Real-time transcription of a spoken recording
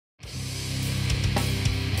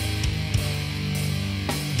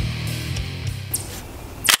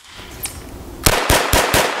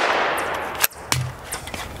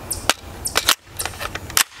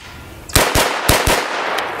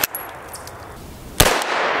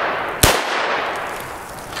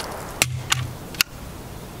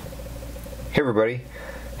Hey everybody,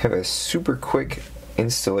 I have a super quick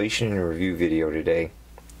installation and review video today.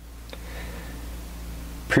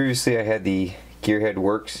 Previously I had the Gearhead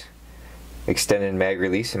Works extended mag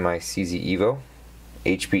release in my CZ EVO.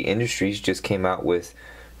 HP Industries just came out with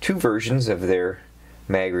two versions of their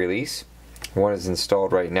mag release. One is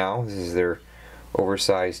installed right now. This is their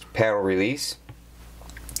oversized paddle release.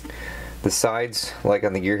 The sides, like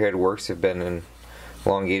on the Gearhead Works, have been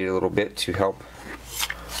elongated a little bit to help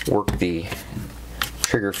work the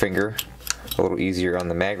trigger finger a little easier on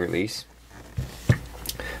the mag release.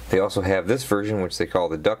 They also have this version, which they call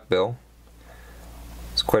the duckbill.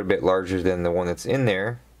 It's quite a bit larger than the one that's in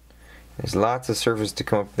there. There's lots of surface to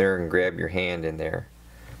come up there and grab your hand in there.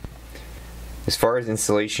 As far as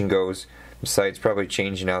installation goes, besides probably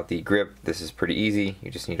changing out the grip, this is pretty easy. You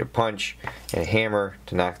just need a punch and a hammer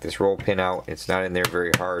to knock this roll pin out. It's not in there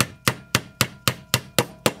very hard.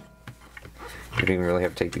 You don't even really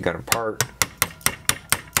have to take the gun apart.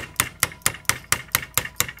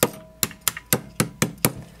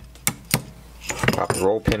 Pop the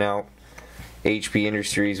roll pin out. HP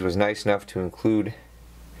Industries was nice enough to include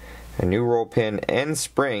a new roll pin and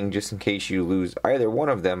spring just in case you lose either one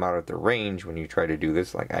of them out at the range when you try to do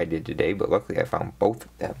this like I did today, but luckily I found both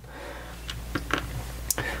of them.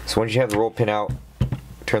 So once you have the roll pin out,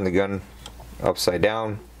 turn the gun upside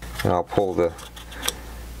down and I'll pull the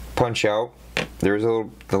punch out. There's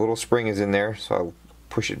the little spring is in there, so I'll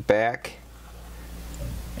push it back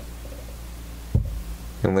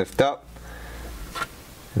and lift up,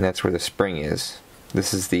 and that's where the spring is.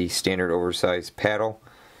 This is the standard oversized paddle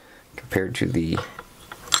compared to the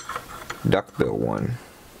duckbill one.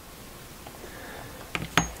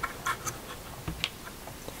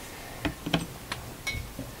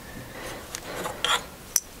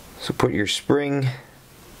 So put your spring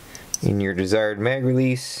in your desired mag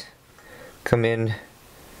release. Come in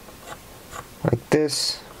like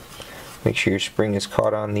this. Make sure your spring is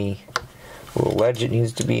caught on the little ledge it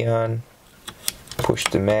needs to be on. Push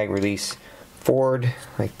the mag release forward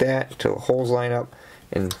like that until the holes line up.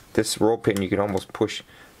 And this roll pin you can almost push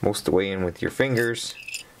most of the way in with your fingers.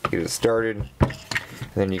 Get it started.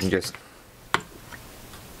 And then you can just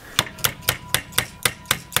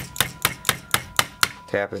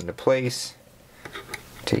tap it into place.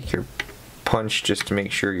 Take your punch just to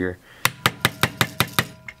make sure you're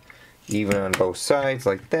even on both sides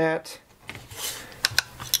like that.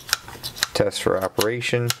 Test for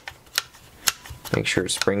operation. Make sure it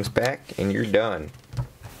springs back and you're done.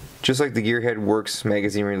 Just like the Gearhead Works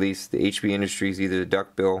magazine release, the HP Industries, either the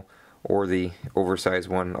duckbill or the oversized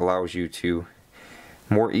one, allows you to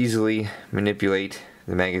more easily manipulate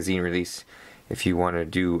the magazine release if you want to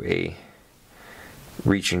do a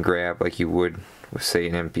reach and grab like you would with, say,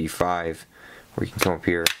 an MP5, where you can come up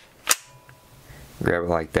here, grab it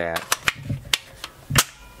like that,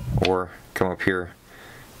 or come up here,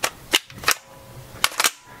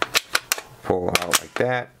 pull out like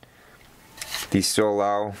that. These still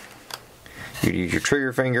allow you to use your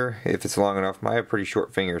trigger finger if it's long enough. I have pretty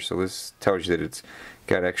short fingers, so this tells you that it's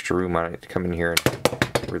got extra room on it to come in here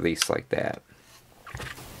and release like that.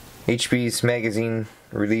 HP's magazine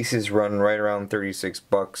releases run right around 36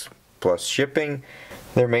 bucks plus shipping.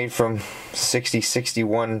 They're made from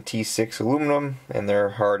 6061 T6 aluminum and they're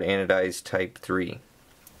hard anodized type 3.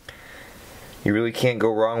 You really can't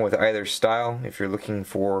go wrong with either style if you're looking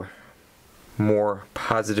for more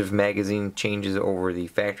positive magazine changes over the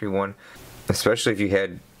factory one, especially if you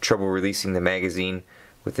had trouble releasing the magazine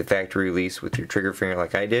with the factory release with your trigger finger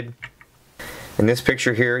like I did. In this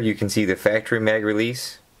picture here you can see the factory mag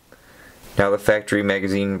release. Now the factory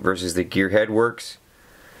magazine versus the Gearhead Works.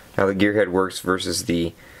 Now the Gearhead Works versus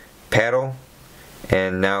the paddle,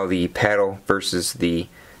 and now the paddle versus the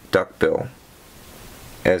duckbill.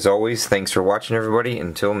 As always, thanks for watching everybody.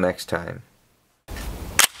 Until next time.